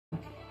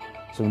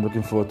So I'm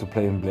looking forward to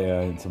playing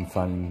Blair in some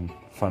fun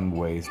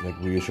ways, like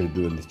we usually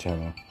do in this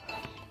channel.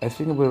 I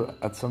think I will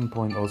at some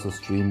point also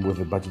stream with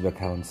a budget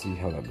account, see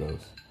how that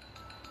goes.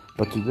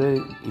 But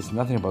today is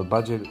nothing about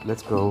budget.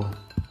 Let's go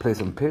play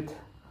some pit,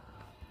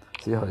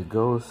 see how it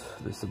goes.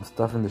 There's some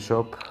stuff in the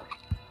shop.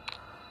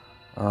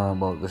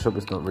 Well, the shop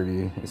is not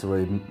really, it's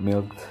already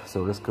milked,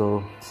 so let's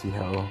go see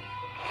how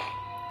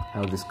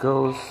this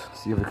goes,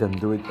 see if we can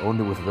do it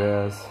only with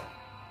rares,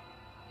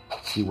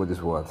 see what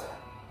is what.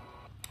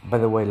 By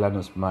the way,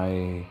 Lanus,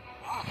 my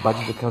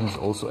budget account is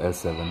also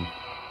L7,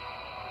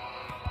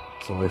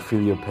 so I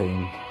feel your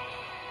pain.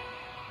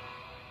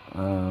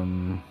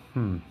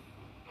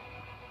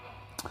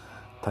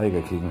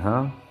 Tiger King,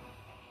 huh?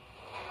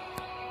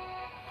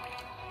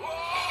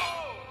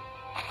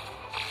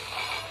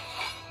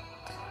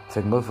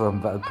 Thank God for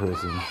that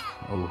person.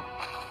 Oh,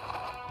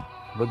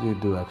 what do you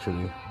do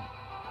actually?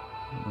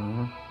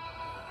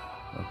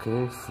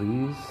 Okay,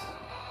 freeze.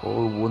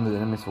 All wounded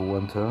enemies for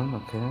 1 turn.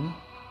 Okay,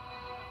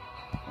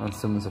 and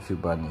summons a few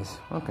bunnies.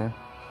 Okay.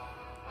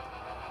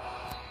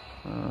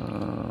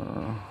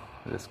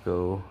 Let's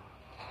go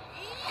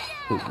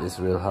hit this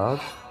real hard.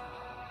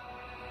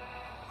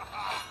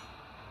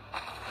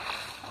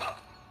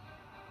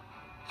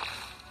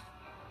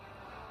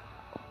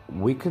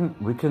 We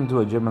can do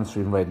a German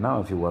stream right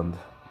now if you want.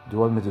 Do you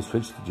want me to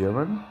switch to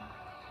German?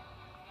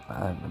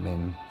 I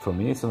mean, for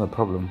me it's not a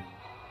problem.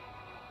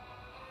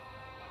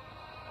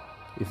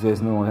 If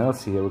there's no one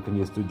else here, we can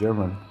just do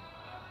German.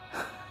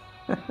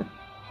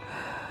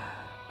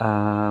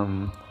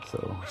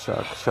 So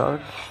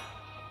shark,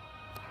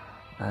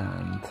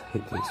 and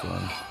hit this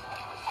one.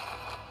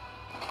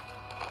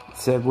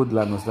 Sehr gut,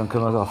 Lanus, dann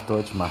können wir es auf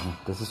Deutsch machen.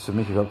 Das ist für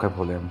mich überhaupt kein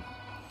Problem.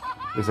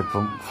 Wie gesagt,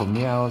 von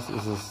mir aus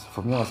ist es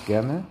von mir aus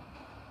gerne.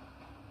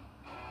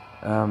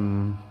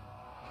 Kann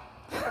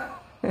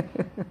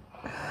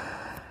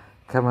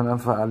man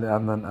einfach alle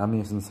anderen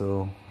Amis und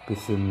so ein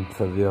bisschen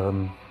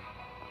verwirren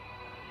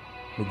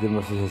mit dem,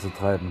 was wir hier so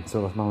treiben.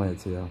 So, was machen wir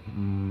jetzt hier?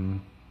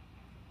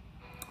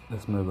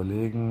 Lass mal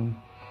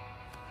überlegen.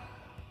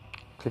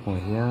 Klicken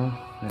wir hier.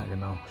 Ja,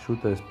 genau.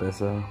 Shooter ist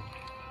besser.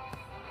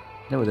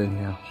 Nehmen wir den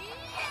hier.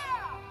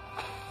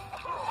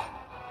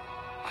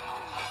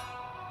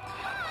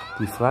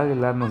 Die Frage,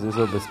 Lanus, ist,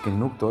 ob es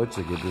genug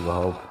Deutsche gibt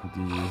überhaupt,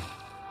 die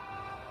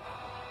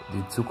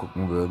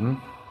zugucken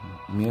würden.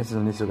 Mir ist es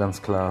noch nicht so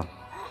ganz klar.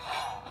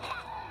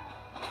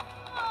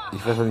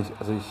 Ich weiß nicht,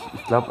 also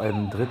ich glaube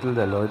ein Drittel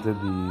der Leute,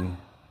 die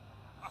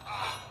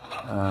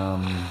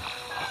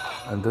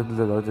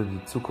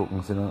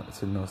zugucken,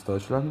 sind aus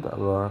Deutschland,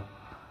 aber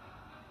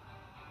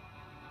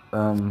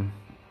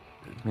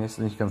mir ist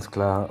nicht ganz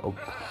klar, ob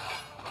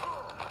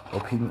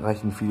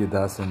hinreichend viele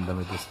da sind,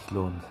 damit es sich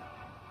lohnt.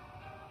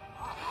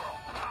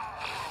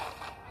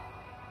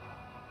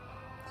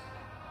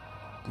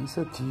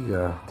 Dieser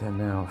Tiger, der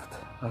nervt.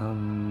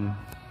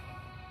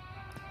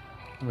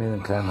 Mit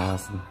den kleinen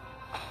Hasen.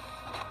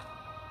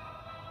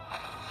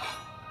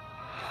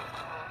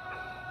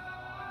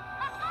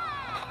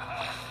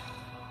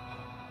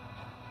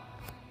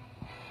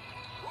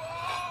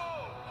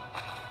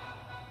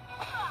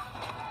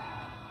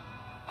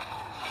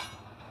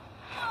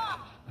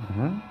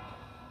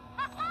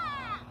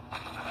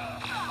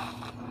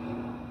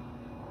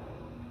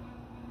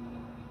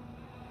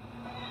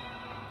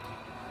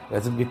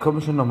 Also wir kommen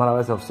schon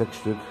normalerweise auf 6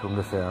 Stück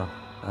ungefähr.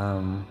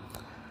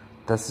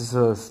 Das ist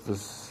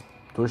das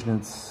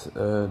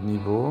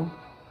Durchschnittsniveau,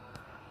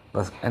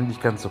 was eigentlich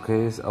ganz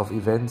okay ist. Auf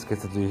Events geht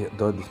es natürlich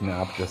deutlich mehr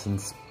ab. Da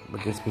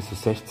geht es bis zu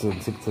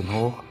 16, 17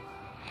 hoch.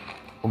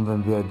 Und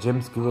wenn wir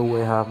Gems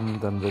Giveaway haben,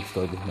 dann wird es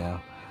deutlich mehr.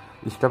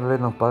 Ich glaube, wir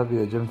werden noch bald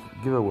wieder Gems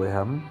Giveaway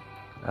haben,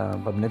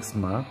 beim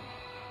nächsten Mal.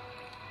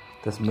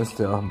 Das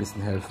müsste auch ein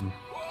bisschen helfen.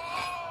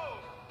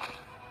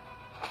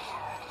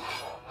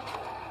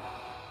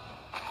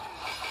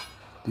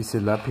 Diese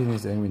Lapin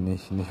ist irgendwie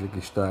nicht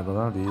wirklich stark,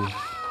 oder? Die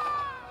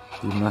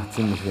macht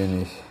ziemlich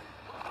wenig.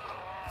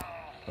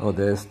 Oh,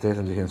 der ist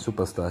natürlich ein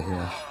Superstar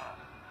hier.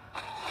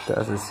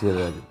 Das ist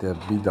hier der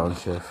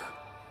Beatdown-Chef.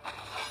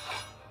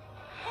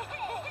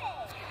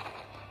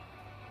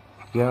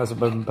 Ja, also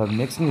beim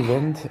nächsten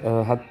Event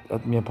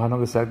hat mir Pano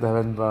gesagt, da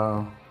werden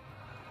wir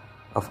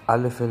auf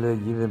alle Fälle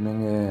jede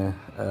Menge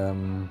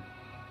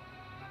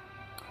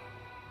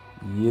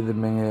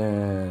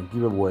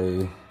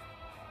Giveaway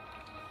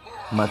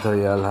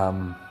Material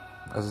haben.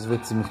 Also es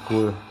wird ziemlich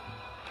cool.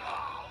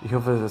 Ich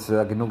hoffe, dass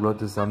wir genug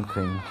Leute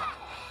zusammenkriegen.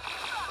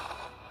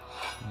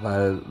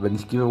 Weil wenn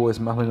ich Giveaways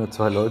mache mit nur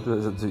 2 Leute,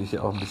 ist natürlich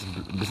auch ein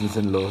bisschen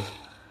sinnlos.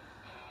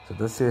 So,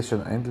 das hier ist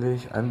schon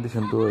eigentlich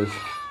schon durch.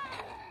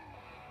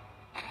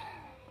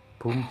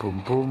 Pum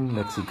pum pum,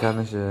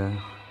 mexikanische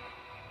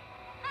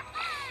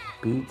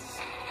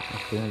Beats.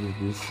 Okay,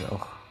 die ist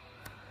auch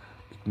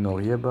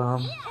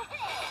ignorierbar.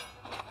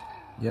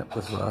 Ja,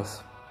 das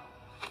war's.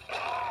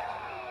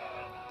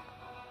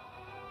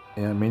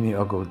 Ja,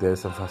 Mini-Oggo, der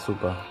ist einfach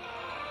super.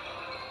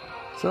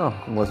 So,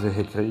 gucken, was wir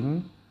hier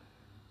kriegen.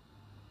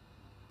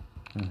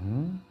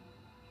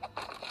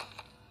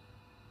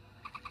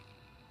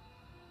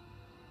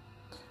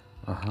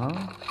 Aha.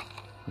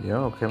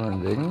 Ja, okay,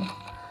 meinetwegen.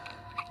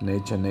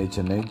 Nature,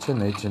 Nature, Nature,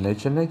 Nature,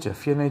 Nature, Nature.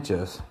 4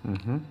 Natures.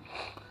 Mhm.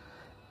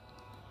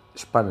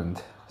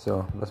 Spannend.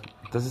 So,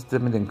 das ist der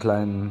mit dem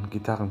kleinen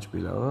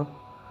Gitarrenspieler, oder?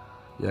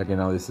 Ja,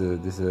 genau,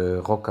 diese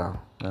Rocker.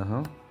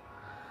 Aha.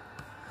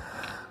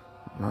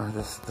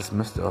 Das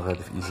müsste auch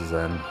relativ easy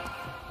sein.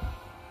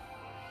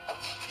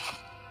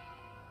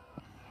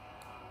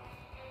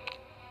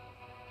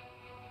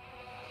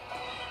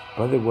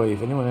 By the way,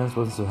 if anyone else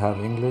wants to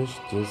have English,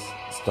 just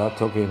start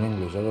talking in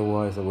English.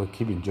 Otherwise, I will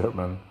keep in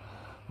German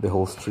the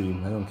whole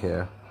stream. I don't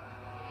care.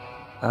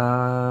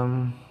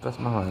 Was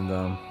machen wir denn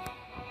da?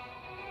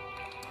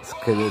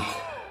 Skelett.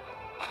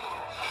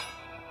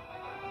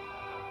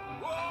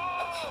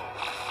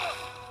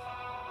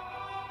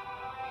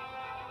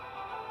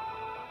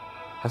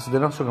 Hast du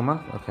den auch schon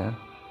gemacht? Okay.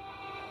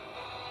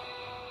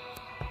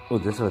 Oh,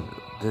 der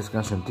ist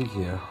ganz schön dick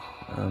hier.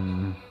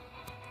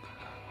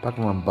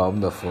 Packen wir einen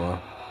Baum davor.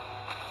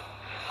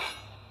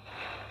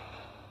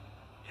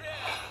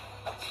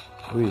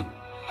 Ui.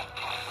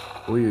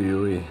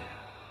 Uiuiui.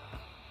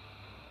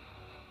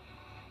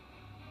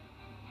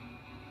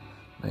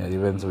 Naja,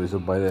 die werden sowieso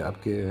beide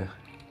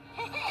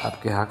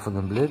abgehakt von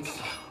dem Blitz.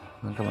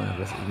 Dann kann man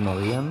das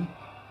ignorieren.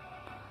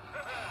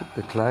 Guck,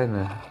 der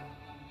Kleine.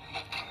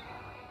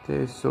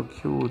 Der ist so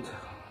cute.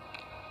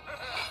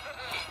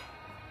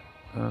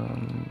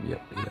 Ja.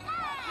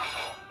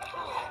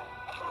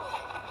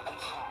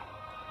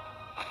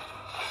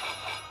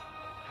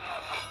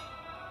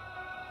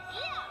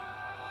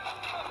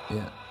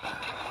 Ja.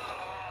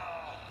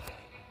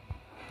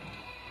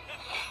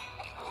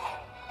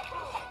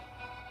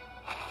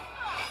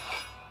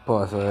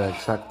 Boah, das war ja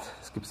exakt.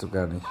 Das gibt's doch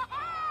gar nicht.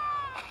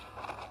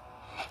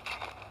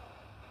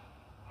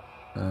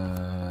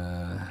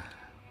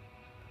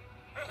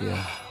 Hier.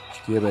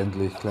 Stirb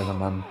endlich, kleiner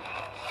Mann.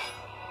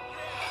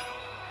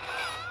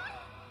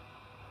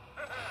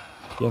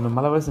 Ja,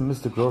 normalerweise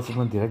müsste Growth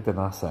immer direkt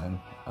danach sein.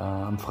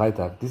 Am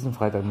Freitag. Diesen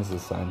Freitag müsste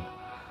es sein.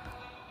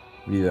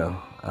 Wieder.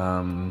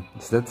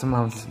 Das letzte Mal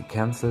haben sie es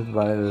gecancelt,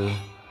 weil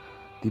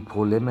die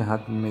Probleme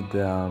hatten mit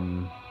der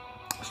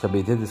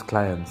Stabilität des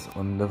Clients.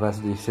 Und da war es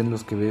natürlich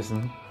sinnlos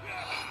gewesen,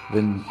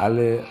 wenn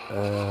alle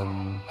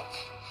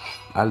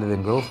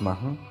den Growth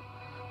machen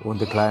und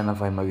der Client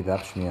einfach immer wieder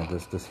abschmiert.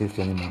 Das hilft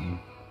ja niemandem.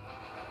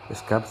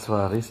 Es gab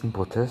zwar riesen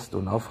Protest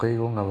und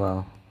Aufregung,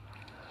 aber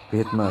wir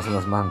hätten mal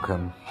was machen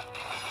können.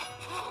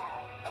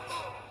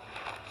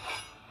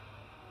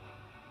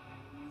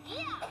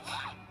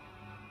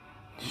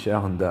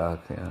 Sharon Dark,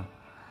 ja.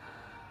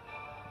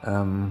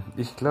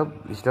 Ich glaube,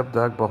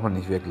 Dark braucht man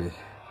nicht wirklich.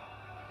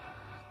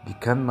 Die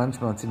kann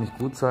manchmal ziemlich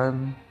gut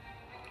sein,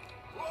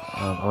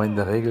 aber in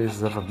der Regel ist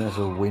es einfach mehr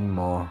so Win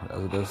More.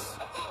 Also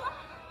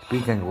ich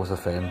bin kein großer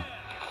Fan.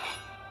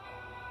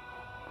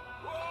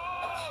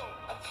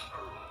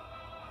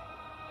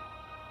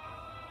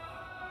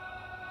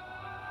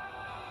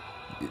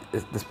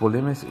 Das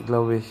Problem ist,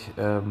 glaube ich,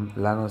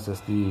 Lanos,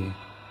 dass die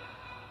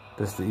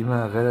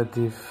immer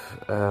relativ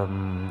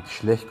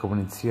schlecht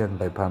kommunizieren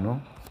bei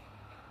Pano.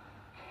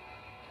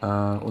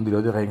 Und die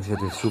Leute regen sich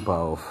natürlich super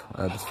auf.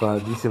 Das war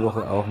diese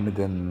Woche auch mit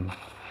der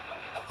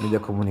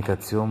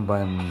Kommunikation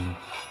bei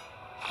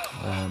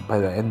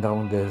der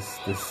Änderung des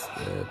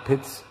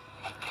Pits.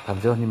 Da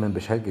haben sie auch niemandem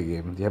Bescheid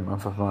gegeben. Die haben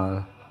einfach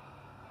mal,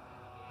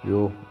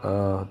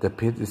 der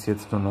Pit ist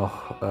jetzt nur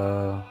noch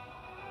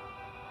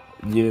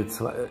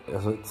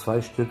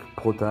zwei Stück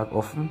pro Tag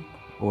offen.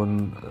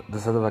 Und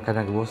das hat aber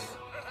keiner gewusst.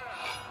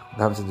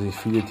 Da haben sich natürlich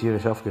viele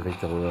tierisch aufgeregt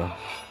darüber.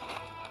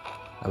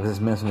 Aber es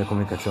ist mehr so eine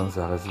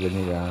Kommunikationssache, es ist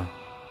weniger,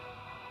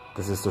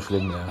 das ist so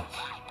schlimm, ja.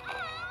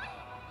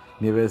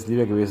 Mir wäre es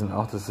lieber gewesen,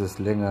 auch dass es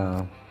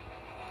länger,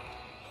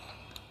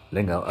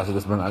 also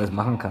dass man alles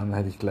machen kann,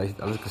 hätte ich gleich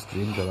alles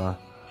gestreamt, aber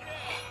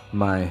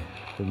Mai,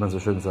 wie man so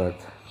schön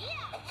sagt.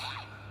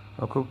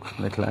 Oh, guck,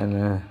 eine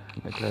kleine,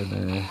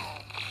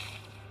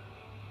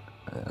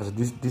 also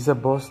dieser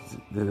Boss,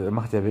 der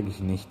macht ja wirklich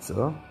nichts,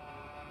 oder?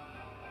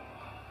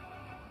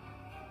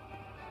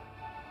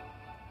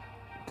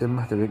 Der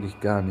macht ja wirklich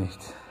gar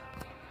nichts.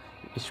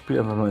 Ich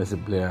spiele einfach mal diese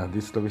Blair. Die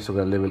ist, glaube ich,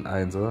 sogar Level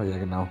 1, oder? Ja,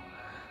 genau.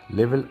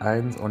 Level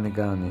 1 ohne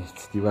gar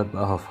nichts. Die warten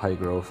auch auf High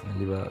Growth.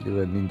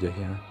 Lieber Ninja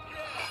hier.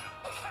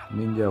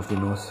 Ninja auf die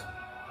Nuss.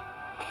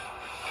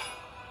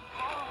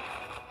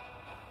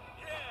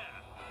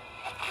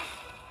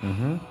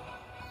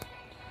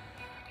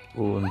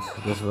 Und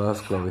das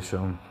war's, glaube ich,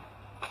 schon.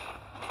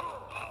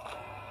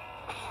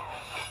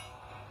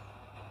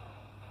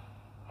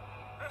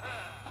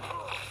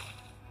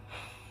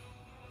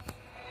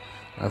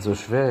 Also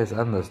schwer ist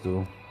anders,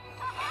 du.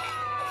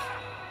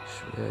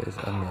 Schwer ist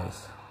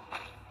anders.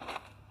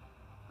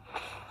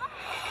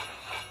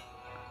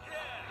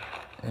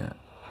 Ja.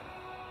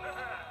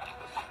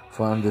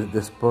 Vor allem,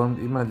 das spawnt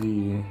immer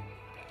die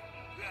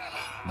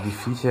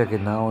Viecher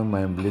genau in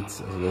meinem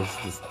Blitz. Also das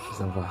ist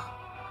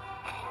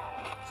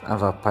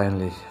einfach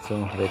peinlich.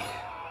 So, weg.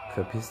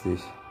 Verpiss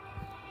dich.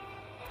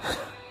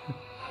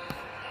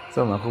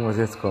 So, mal gucken, was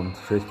jetzt kommt.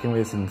 Vielleicht kriegen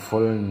wir jetzt einen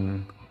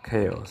vollen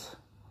Chaos.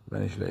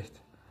 Wäre nicht schlecht.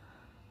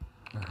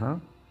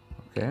 Aha,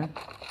 okay.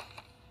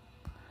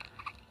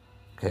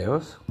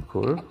 Chaos,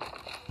 cool.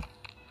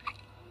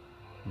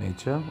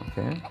 Nature,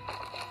 okay.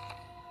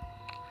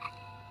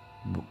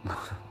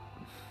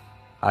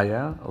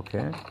 Eier,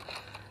 okay.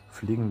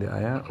 Fliegende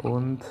Eier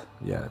und,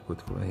 ja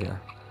gut, guck mal hier.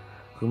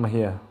 Guck mal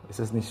hier, ist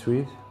das nicht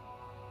sweet?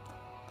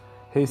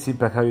 Hey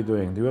CPAC, how you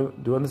doing? Do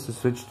you want us to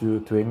switch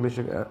to English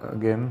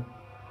again?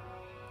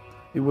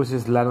 It was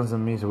just Lanons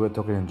and me, so we're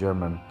talking in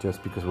German,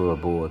 just because we were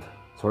bored.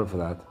 Sorry for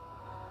that.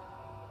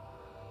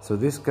 So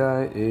this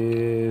guy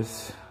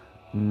is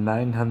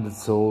 900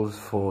 souls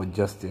for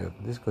Justin.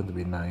 This is going to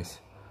be nice.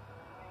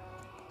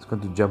 It's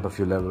going to jump a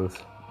few levels.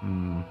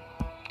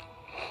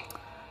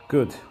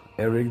 Good.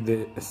 Eric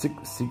the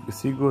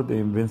Sigurd the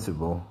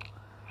Invincible.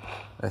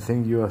 I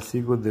think you are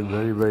Sigurd the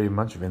very, very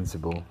much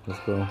invincible. Let's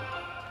go.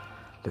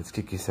 Let's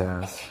kick his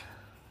ass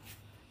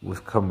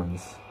with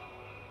commons.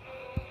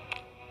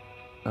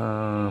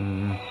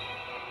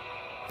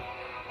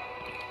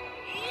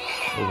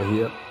 Over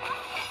here.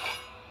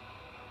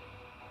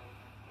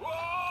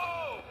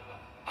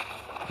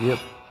 Yep,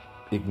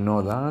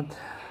 ignore that.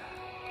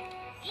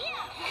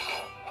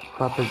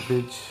 Puppet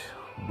bitch.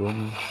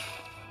 Boom.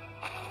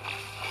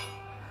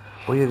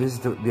 Oh yeah, this is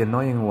the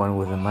annoying one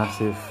with the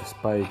massive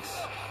spikes.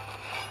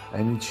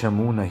 I need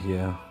Shamuna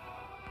here.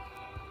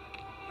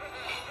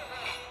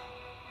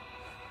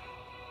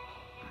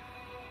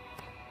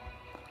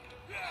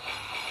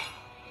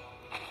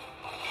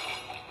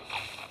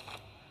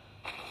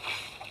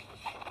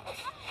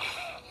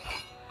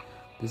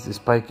 This is the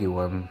spiky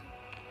one.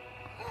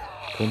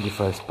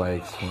 25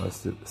 spikes. Well,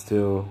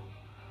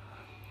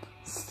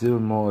 still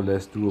more or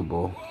less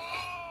doable.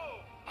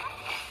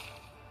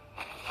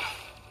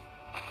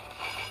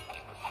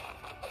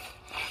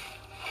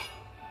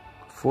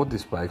 $40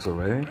 spikes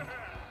already.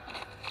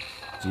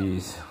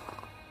 Jeez.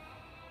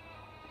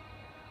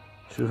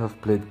 Should have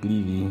played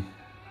Gleevy.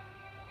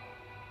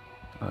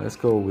 Let's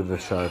go with the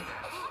shark.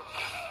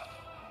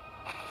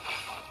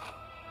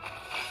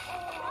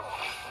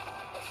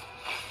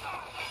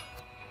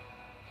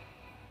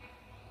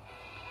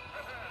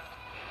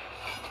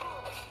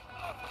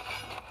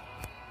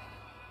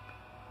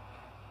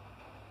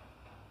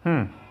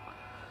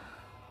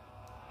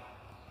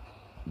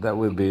 That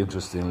will be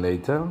interesting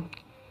later.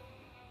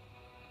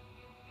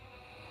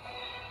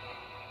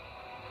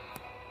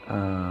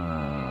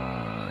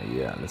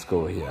 Yeah, let's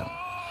go here.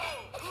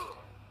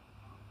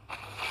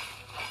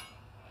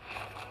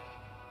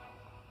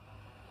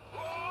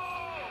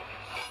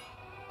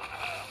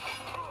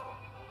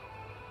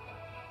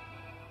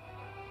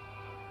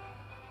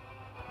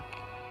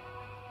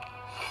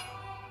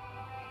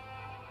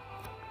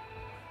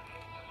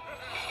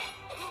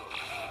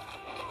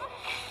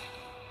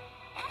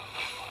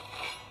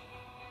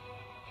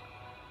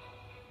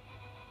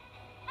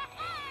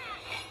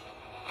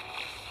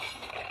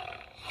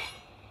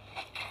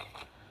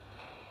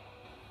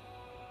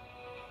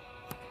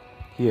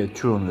 Here,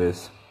 chew on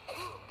this.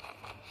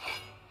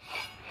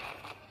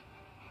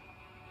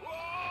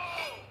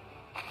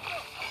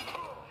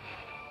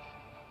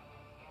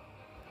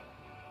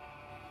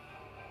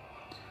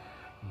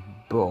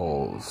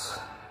 Balls.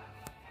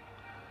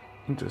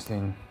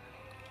 Interesting.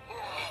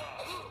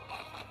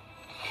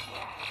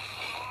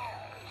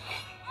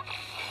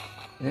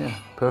 Yeah,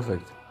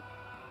 perfect.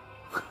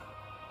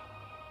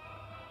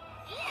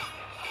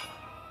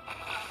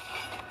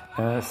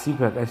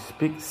 CPAC, I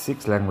speak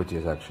 6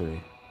 languages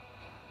actually.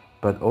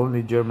 But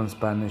only German,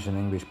 Spanish, and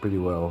English pretty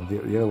well. The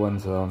other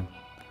ones are a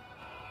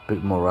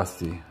bit more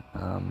rusty.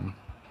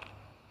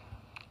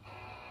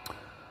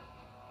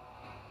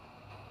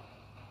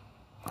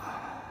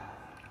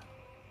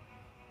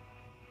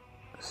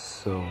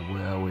 So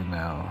where are we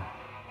now?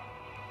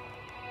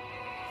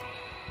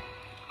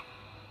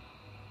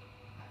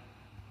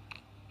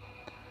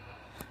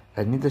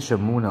 I need a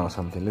Shamuna or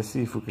something. Let's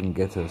see if we can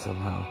get her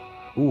somehow.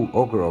 Ooh,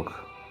 Ogrok.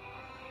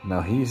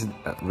 Now he's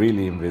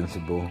really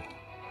invincible.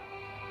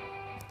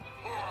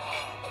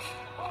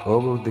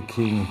 Ogrok, the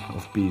king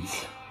of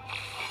beats.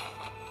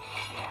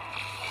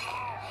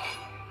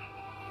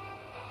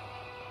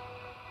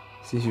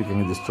 See if you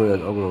can destroy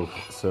that Ogrok,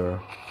 sir.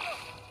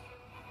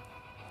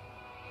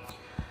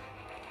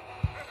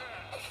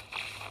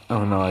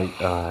 Oh no,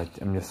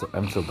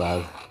 I'm so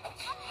bad.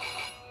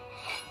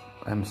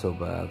 I'm so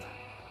bad.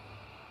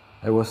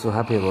 I was so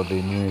happy about the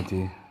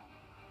immunity.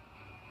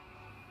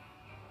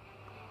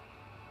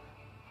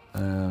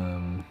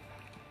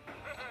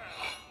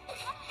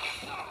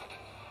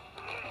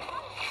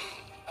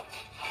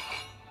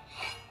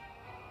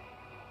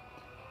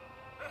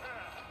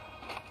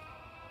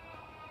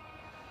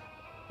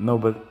 No,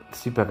 but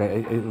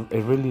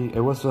CPAC, I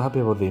was so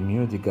happy about the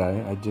immunity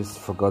guy. I just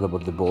forgot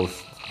about the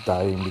balls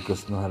dying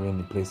because not having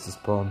any place to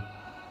spawn.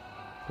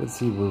 Let's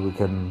see what we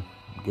can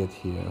get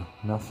here.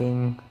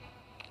 Nothing.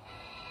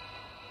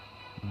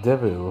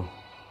 Devil.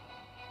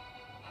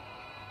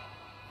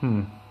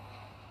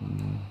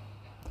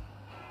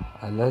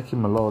 I like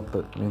him a lot,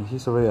 but I mean,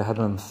 he's already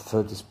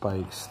 130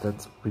 spikes.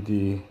 That's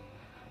pretty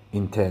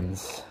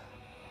intense.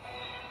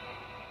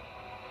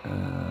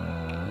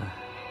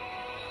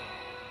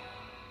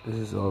 This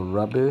is all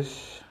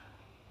rubbish.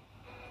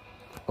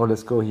 Oh,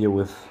 let's go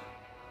with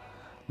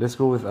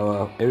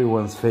our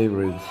everyone's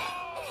favorite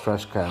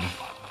trash can.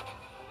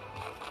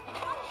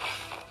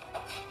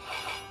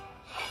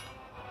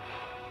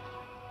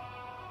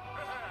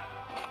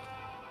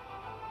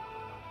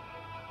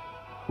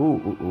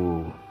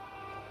 Ooh.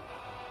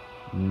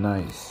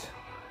 Nice.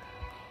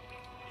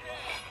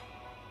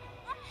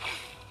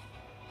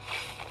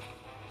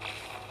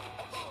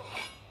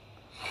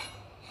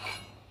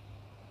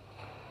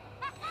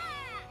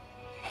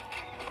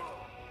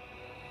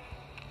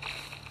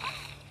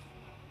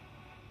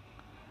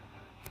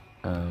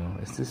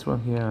 Is this one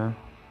here?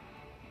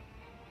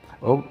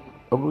 Oh,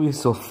 he's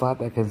so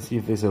fat I can see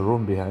if there's a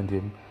room behind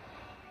him.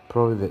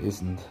 Probably there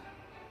isn't.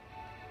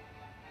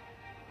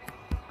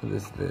 What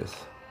is this?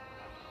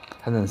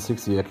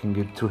 160, I can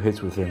get 2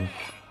 hits with him.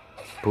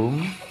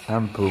 Boom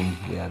and boom.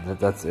 Yeah,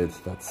 that's it.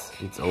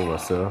 It's over,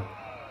 sir.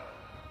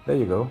 There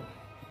you go.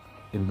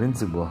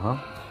 Invincible, huh?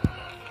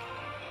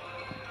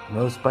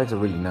 Those spikes are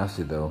really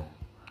nasty though.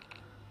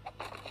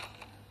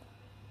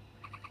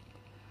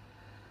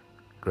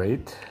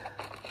 Great.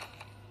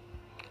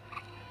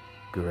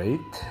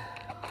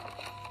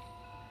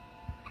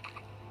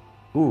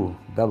 Ooh,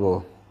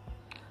 double.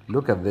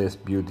 Look at this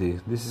beauty.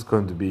 This is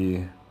going to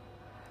be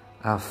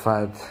a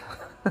fight.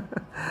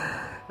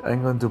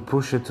 I'm going to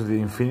push it to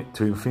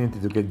infinity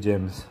to get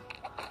gems.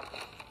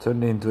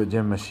 Turn it into a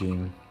gem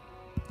machine.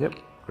 Yep,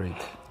 great.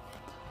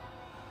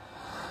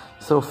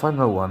 So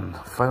final one,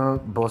 final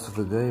boss of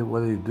the day.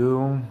 What do you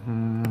do?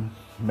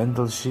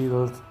 Mental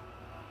shield.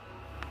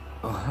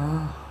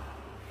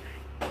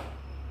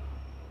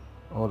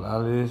 All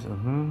allies.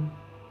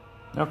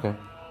 Okay.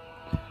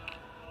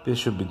 This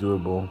should be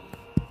doable.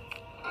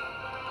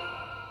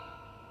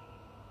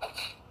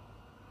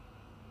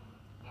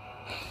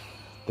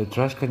 The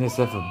trash can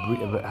itself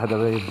had a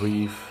very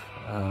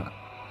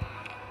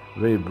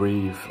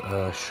brief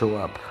show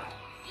up.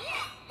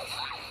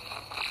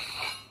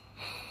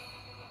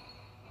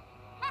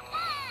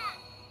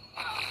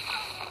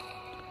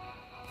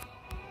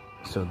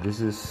 So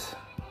this is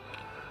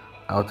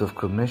out of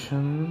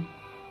commission.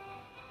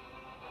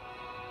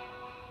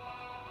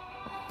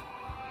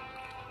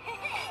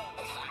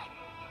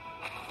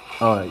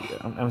 Oh,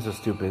 I'm so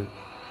stupid.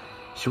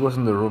 She was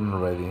in the room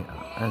already.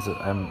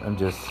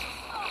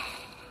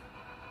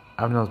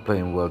 I'm not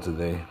playing well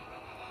today.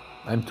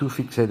 I'm too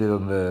fixated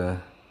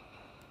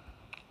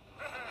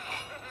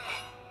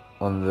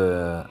on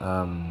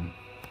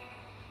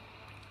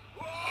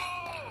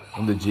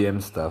the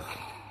GM stuff.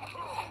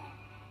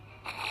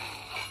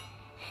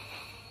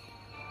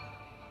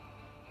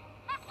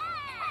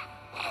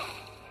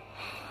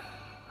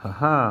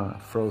 Haha,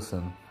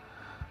 frozen.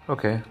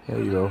 Okay,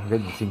 here you go.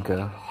 Get the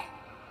Tinker.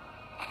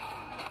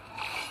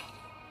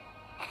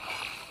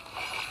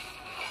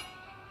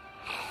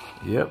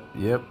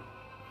 Yep.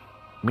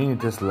 Mini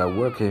Tesla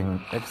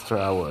working extra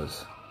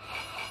hours.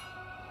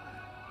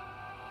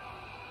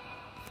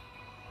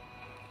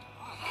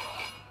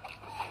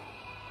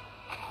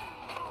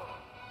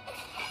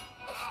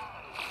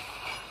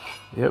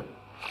 Yep.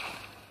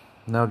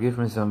 Now give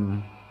me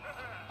some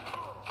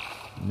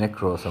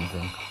Necro or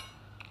something.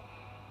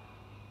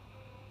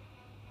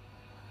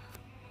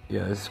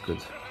 Yeah, this is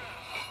good.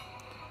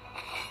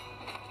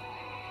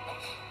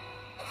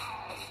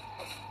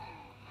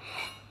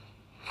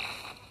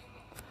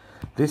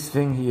 This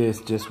thing here is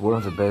just one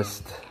of the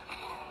best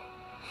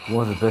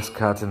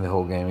cards in the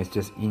whole game. It's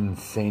just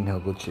insane how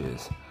good she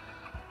is.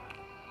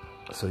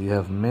 So you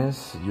have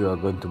Miss, you are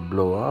going to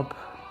blow up.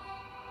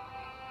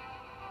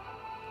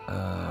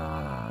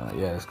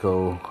 Yeah, let's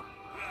go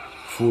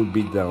full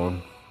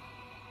beatdown.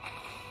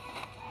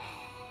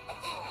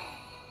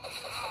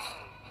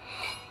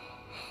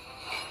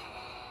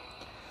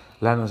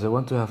 Lanos, I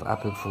want to have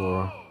Apple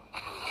for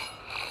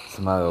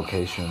some other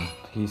occasion.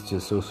 He's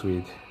just so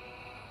sweet.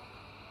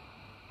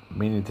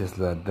 Mini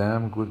Tesla,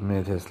 damn good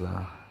Mini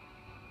Tesla.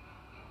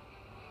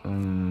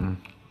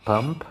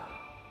 Pump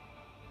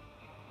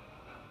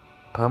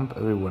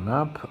everyone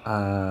up,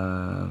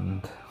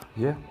 and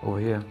yeah, over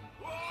here.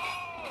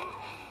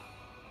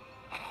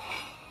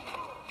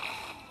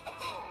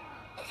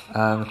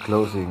 And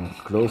closing.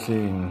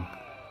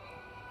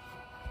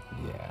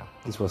 Yeah,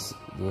 this was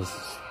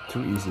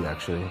too easy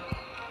actually.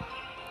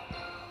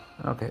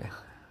 Okay.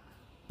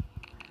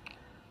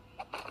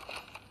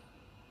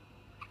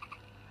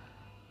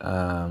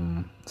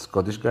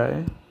 Scottish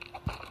guy,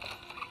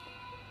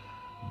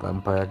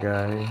 vampire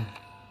guy,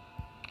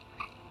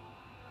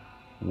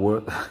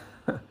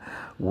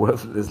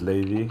 worthless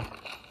lady,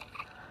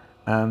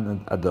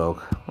 and a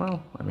dog.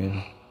 Well, I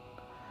mean,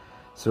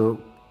 so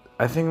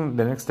I think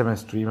the next time I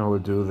stream I will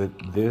do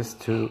this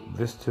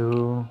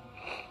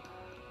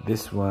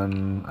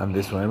one, and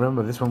this one. I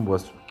remember this one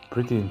was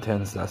pretty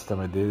intense last time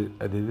I did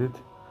it.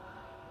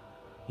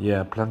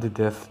 Yeah, Planted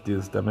Death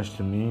deals damage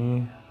to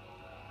me.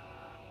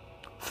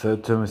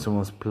 Third term is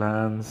someone's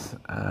plans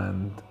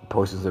and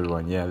poisons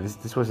everyone. Yeah,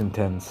 this was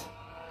intense.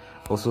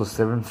 Also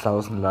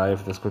 7,000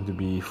 life. That's going to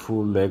be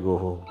full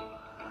Lego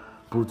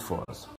brute force.